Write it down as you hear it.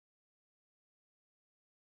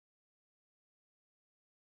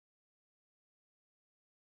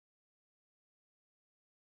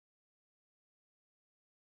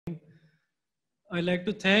I'd like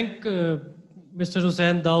to thank Mr.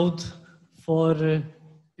 Hussain Dawood for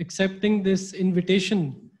accepting this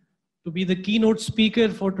invitation to be the keynote speaker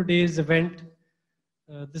for today's event.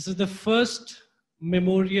 This is the first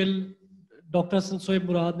memorial, Dr. Hasan Sohaib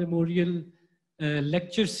Murad Memorial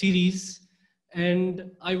lecture series.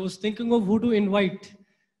 And I was thinking of who to invite.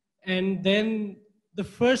 And then the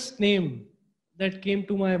first name that came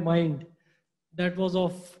to my mind, that was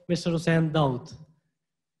of Mr. Hussain Dawood.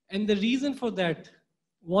 And the reason for that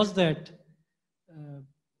was that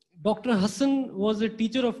Dr. Hassan was a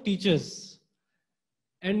teacher of teachers,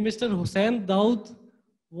 and Mr. Hussain Dawood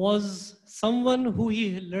was someone who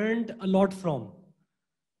he learned a lot from.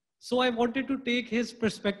 So I wanted to take his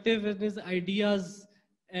perspective and his ideas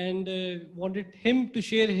and wanted him to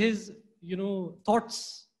share his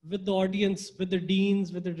thoughts with the audience, with the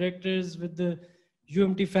deans, with the directors, with the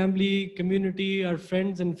UMT family, community, our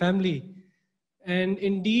friends and family. And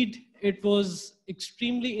indeed, it was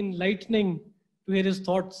extremely enlightening to hear his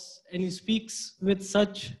thoughts. And he speaks with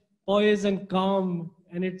such poise and calm.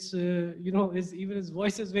 And it's, even his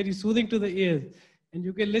voice is very soothing to the ears. And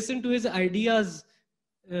you can listen to his ideas,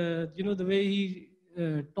 the way he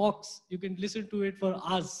talks, you can listen to it for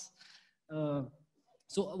hours.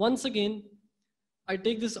 So once again, I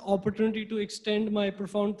take this opportunity to extend my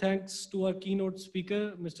profound thanks to our keynote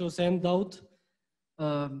speaker, Mr. Hussain Dawood.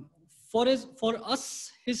 For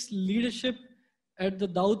us, his leadership at the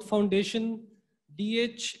Dawood Foundation,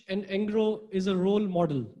 DH and Engro is a role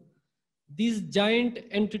model. These giant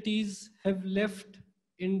entities have left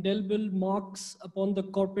indelible marks upon the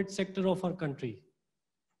corporate sector of our country.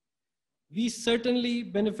 We certainly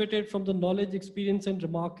benefited from the knowledge, experience, and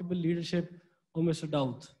remarkable leadership of Mr.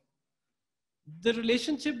 Dawood. The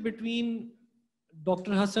relationship between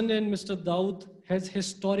Dr. Hassan and Mr. Dawood has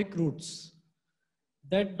historic roots.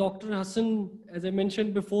 That Dr. Hassan, as I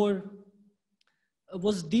mentioned before,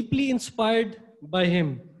 was deeply inspired by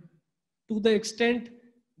him to the extent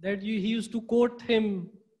that he used to quote him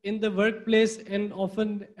in the workplace and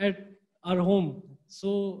often at our home.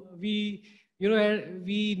 So we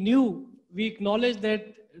acknowledged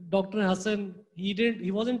that Dr. Hassan,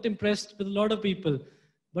 he wasn't impressed with a lot of people,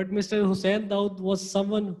 but Mr. Hussain Dawood was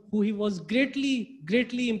someone who he was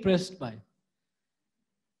greatly impressed by.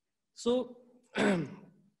 So,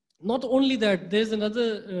 not only that, there's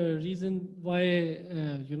another reason why,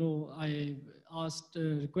 I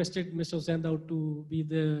requested Mr. Hussain Dawood to be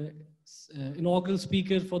the inaugural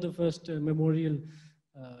speaker for the first memorial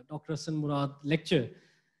Dr. Hasan Murad lecture.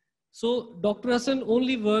 So Dr. Hassan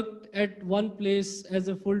only worked at one place as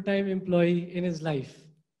a full-time employee in his life.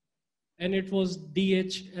 And it was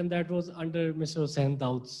DH, and that was under Mr. Hussain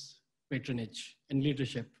Dawood's patronage and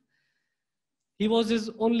leadership. He was his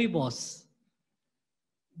only boss.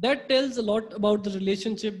 That tells a lot about the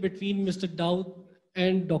relationship between Mr. Dawood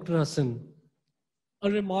and Dr. Hassan. A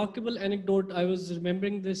remarkable anecdote, I was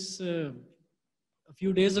remembering this a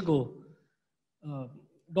few days ago.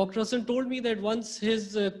 Dr. Hassan told me that once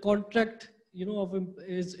his contract,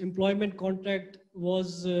 his employment contract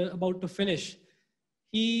was about to finish,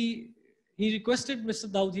 he requested Mr.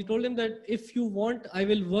 Dawood, he told him that if you want, I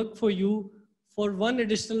will work for you for 1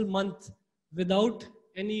 additional month without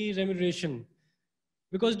any remuneration.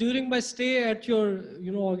 Because during my stay at your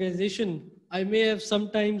organization, I may have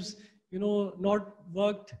sometimes not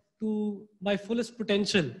worked to my fullest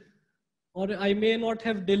potential, or I may not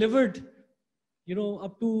have delivered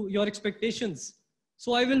up to your expectations.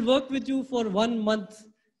 So I will work with you for 1 month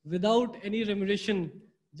without any remuneration,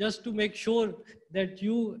 just to make sure that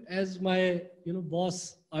you as my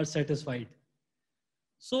boss are satisfied.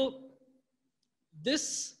 So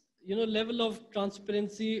this level of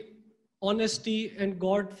transparency, honesty, and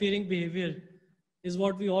God-fearing behavior is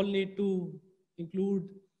what we all need to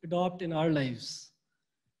adopt in our lives.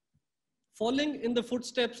 Following in the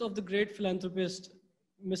footsteps of the great philanthropist,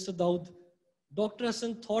 Mr. Dawood, Dr.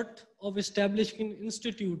 Hassan thought of establishing an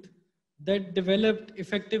institute that developed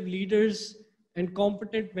effective leaders and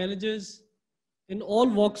competent managers in all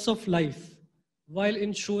walks of life, while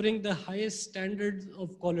ensuring the highest standards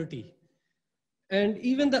of quality. And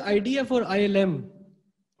even the idea for ILM,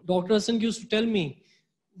 Dr. Hassan used to tell me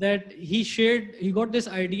that he got this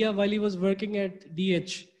idea while he was working at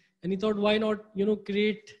DH, and he thought, why not,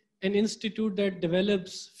 create an institute that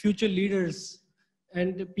develops future leaders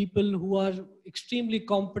and people who are extremely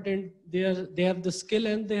competent. They have the skill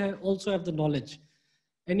and they also have the knowledge.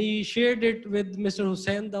 And he shared it with Mr.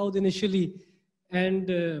 Hussain Dawood initially, and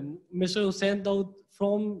Mr. Hussain Dawood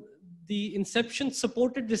from the inception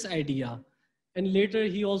supported this idea, and later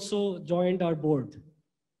he also joined our board.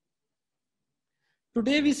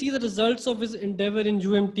 Today we see the results of his endeavor in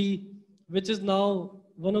UMT which is now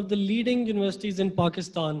one of the leading universities in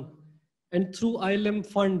Pakistan, and through ILM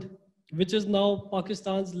Fund, which is now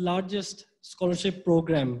Pakistan's largest scholarship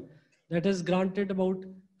program that has granted about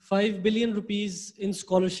 5 billion rupees in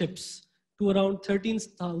scholarships to around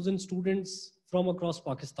 13,000 students from across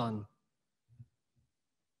Pakistan.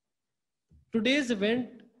 Today's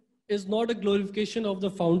event is not a glorification of the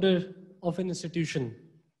founder of an institution.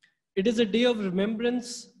 It is a day of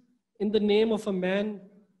remembrance in the name of a man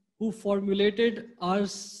who formulated our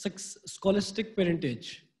scholastic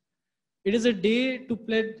parentage. It is a day to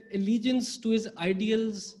pledge allegiance to his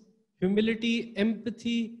ideals, humility,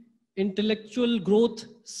 empathy, intellectual growth,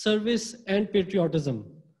 service, and patriotism.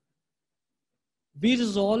 We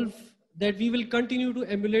resolve that we will continue to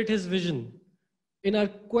emulate his vision in our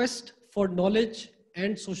quest for knowledge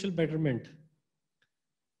and social betterment.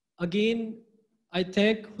 Again, I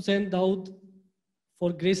thank Hussain Dawood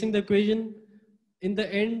for gracing the occasion. In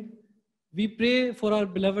the end, we pray for our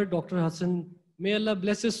beloved Dr. Hasan. May Allah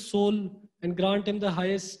bless his soul and grant him the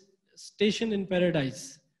highest station in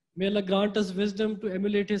paradise. May Allah grant us wisdom to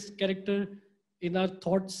emulate his character in our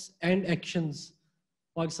thoughts and actions.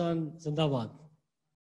 Pakistan Zindabad.